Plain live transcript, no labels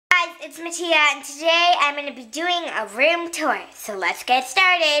it's Mattia, and today I'm going to be doing a room tour. So let's get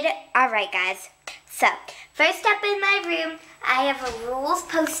started. Alright guys, so first up in my room, I have a rules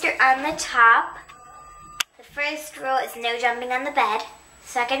poster on the top. The first rule is no jumping on the bed.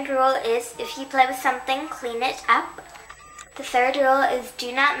 Second rule is if you play with something, clean it up. The third rule is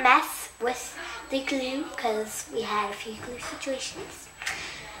do not mess with the glue, because we had a few glue situations.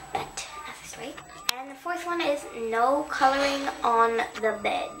 But that's right. And the fourth one is no coloring on the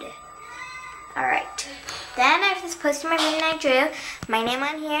bed. Alright. Then I have this poster in my room and I drew my name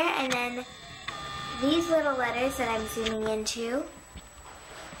on here, and then these little letters that I'm zooming into,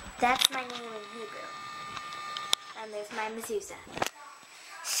 that's my name in Hebrew. And there's my mezuzah.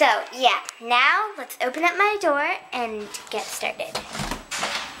 So, yeah. Now, let's open up my door and get started.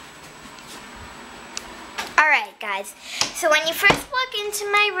 Alright guys, so when you first walk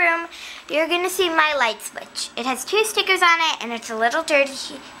into my room, you're going to see my light switch. It has 2 stickers on it, and it's a little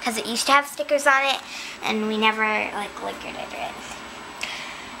dirty because it used to have stickers on it, and we never liquored it or anything.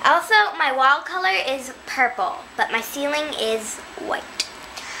 Also, my wall color is purple, but my ceiling is white.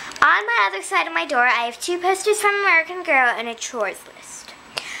 On my other side of my door, I have 2 posters from American Girl and a chores list.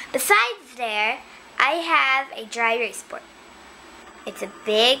 Besides there, I have a dry erase board. It's a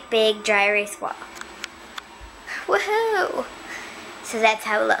big, big dry erase wall. Woohoo! So that's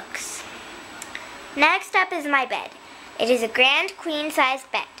how it looks. Next up is my bed. It is a grand queen size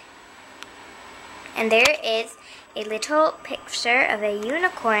bed. And there is a little picture of a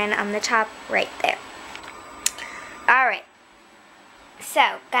unicorn on the top right there. Alright.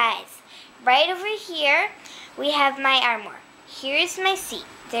 So, guys, right over here we have my armoire. Here's my seat.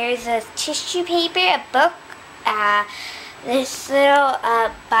 There's a tissue paper, a book, this little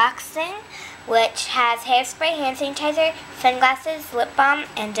box thing, which has hairspray, hand sanitizer, sunglasses, lip balm,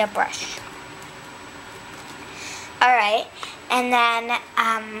 and a brush. Alright, and then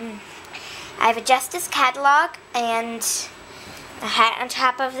I have a Justice catalog and a hat on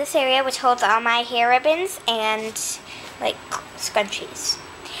top of this area, which holds all my hair ribbons and like scrunchies.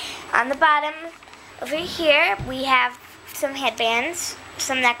 On the bottom over here we have some headbands,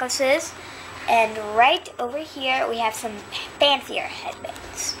 some necklaces, and right over here we have some fancier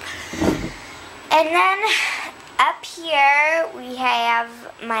headbands. And then up here we have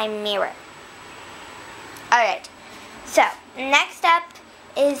my mirror. Alright, so next up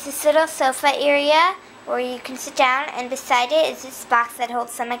is this little sofa area where you can sit down, and beside it is this box that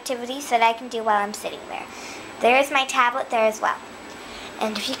holds some activities that I can do while I'm sitting there. There's my tablet there as well.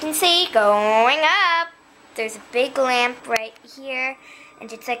 And if you can see, going up, there's a big lamp right here,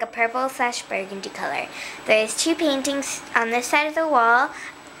 and it's like a purple/burgundy color. There's 2 paintings on this side of the wall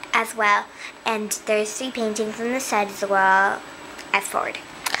as well, and there's 3 paintings on this side of the wall as forward.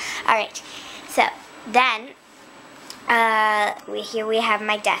 Alright, so then here we have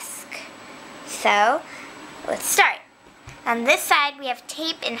my desk. So let's start. On this side we have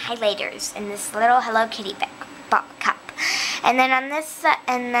tape and highlighters in this little Hello Kitty cup. And then on this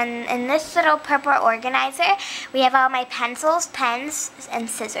and then in this little purple organizer we have all my pencils, pens, and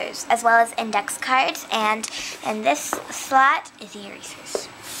scissors, as well as index cards, and in this slot is the erasers.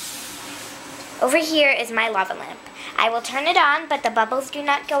 Over here is my lava lamp. I will turn it on, but the bubbles do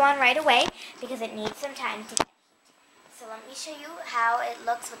not go on right away because it needs some time to get heat. So let me show you how it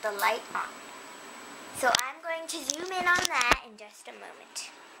looks with the light on. So I'm going to zoom in on that in just a moment.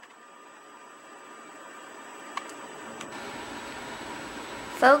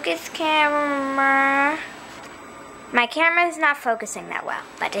 Focus camera. My camera is not focusing that well,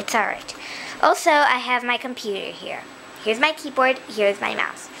 but it's alright. Also, I have my computer here. Here's my keyboard, here's my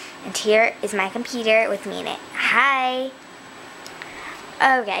mouse. And here is my computer with me in it. Hi!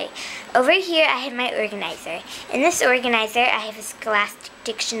 Okay, over here I have my organizer. In this organizer I have a Scholastic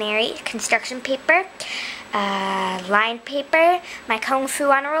Dictionary, construction paper, lined paper, my Kung Fu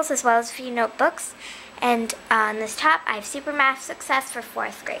honor rolls, as well as a few notebooks. And on this top I have Super Math Success for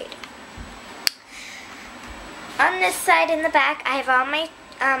 4th grade. On this side in the back I have all my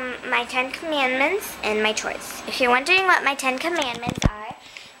my 10 commandments and my chores. If you're wondering what my 10 commandments are,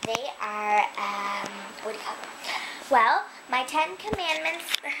 they are, what do you call them? Well, my 10 commandments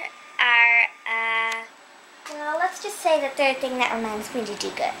are, well, let's just say that they're a thing that reminds me to do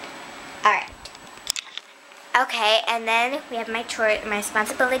good. Alright. Okay, and then we have my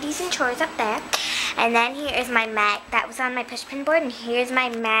responsibilities and chores up there. And then here is my that was on my pushpin board, and here's my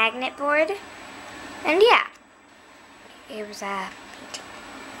magnet board. And yeah, here was a painting.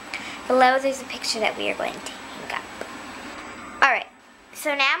 Below there's a picture that we are going to hang up. Alright.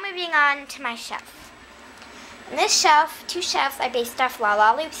 So now moving on to my shelf. On this shelf, 2 shelves I based off La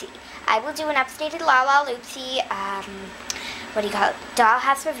La Loopsy. I will do an updated La La Loopsy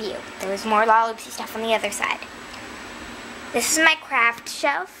Dollhouse review. There was more Lalaloopsy stuff on the other side. This is my craft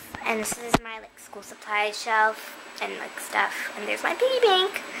shelf, and this is my like school supplies shelf and like stuff. And there's my piggy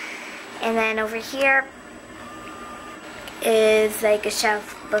bank. And then over here is like a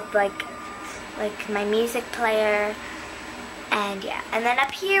shelf with like my music player. And yeah, and then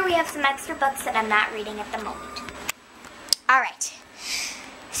up here we have some extra books that I'm not reading at the moment. Alright,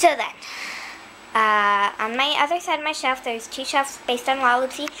 so then, on my other side of my shelf, there's 2 shelves based on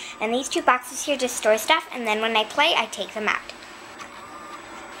Lalaloopsy, and these 2 boxes here just store stuff, and then when I play, I take them out.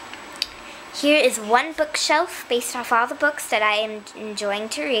 Here is 1 bookshelf based off all the books that I am enjoying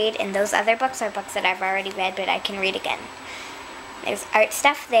to read, and those other books are books that I've already read, but I can read again. There's art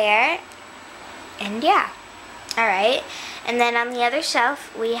stuff there, and yeah. Alright, and then on the other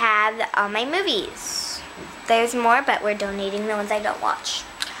shelf, we have all my movies. There's more, but we're donating the ones I don't watch.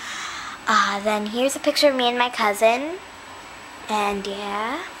 Then here's a picture of me and my cousin. And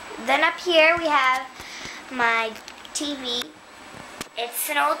yeah. Then up here we have my TV. It's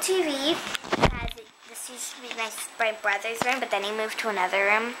an old TV. This used to be my brother's room, but then he moved to another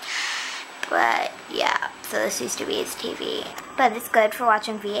room. But yeah, so this used to be his TV. But it's good for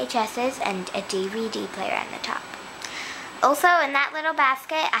watching VHSs and a DVD player on the top. Also, in that little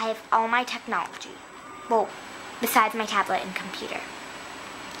basket, I have all my technology. Well, besides my tablet and computer.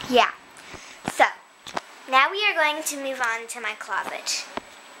 Yeah. So, now we are going to move on to my closet.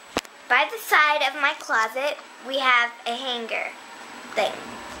 By the side of my closet, we have a hanger thing.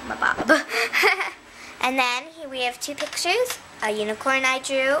 My bob. And then here we have 2 pictures. A unicorn I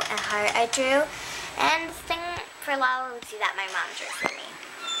drew, a heart I drew, and this thing for Lalaloopsy that my mom drew for me.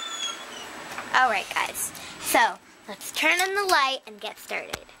 Alright guys, so let's turn on the light and get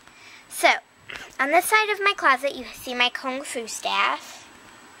started. So, on this side of my closet you see my Kung Fu staff,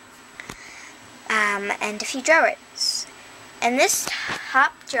 and a few drawers. And this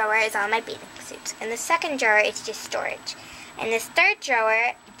top drawer is all my bathing suits. And the second drawer is just storage. And this third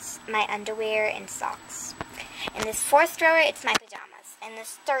drawer, it's my underwear and socks. In this fourth drawer, it's my pajamas. In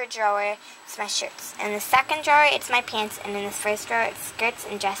this third drawer, it's my shirts. In the second drawer, it's my pants. And in this first drawer, it's skirts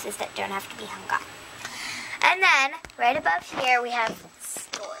and dresses that don't have to be hung up. And then, right above here, we have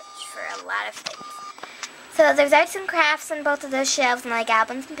storage for a lot of things. So there's arts and crafts on both of those shelves, and like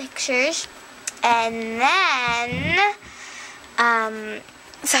albums and pictures. And then,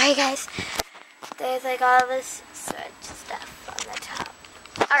 sorry guys, there's like all this such stuff on the top.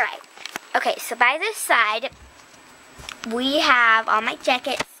 Alright, okay, so by this side, we have all my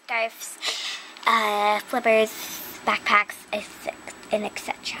jackets, scarves, flippers, backpacks, and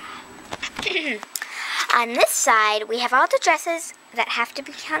etc. On this side, we have all the dresses that have to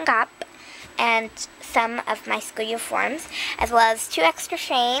be hung up, and some of my school uniforms, as well as 2 extra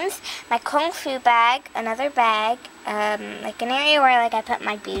frames, my Kung Fu bag, another bag, like an area where like I put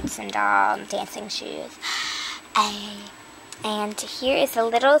my boots and all dancing shoes. And here is a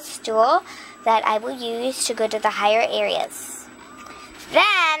little stool that I will use to go to the higher areas.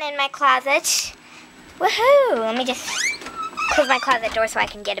 Then in my closet, woohoo! Let me just close my closet door so I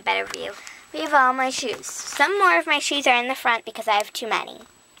can get a better view. We have all my shoes. Some more of my shoes are in the front because I have too many.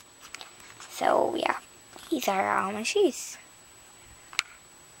 So yeah, these are all my shoes.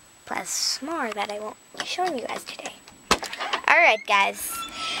 Plus more that I won't be showing you guys today. Alright guys,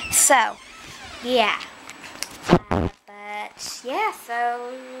 so yeah. But yeah,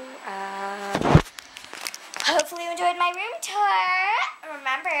 so hopefully you enjoyed my room tour.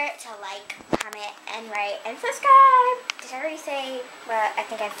 Remember to like, comment, and write, and subscribe. Did I already say, well, I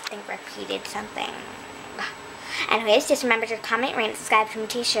think repeated something. Anyways, just remember to comment, rate, and subscribe for my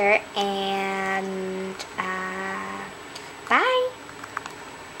t-shirt, and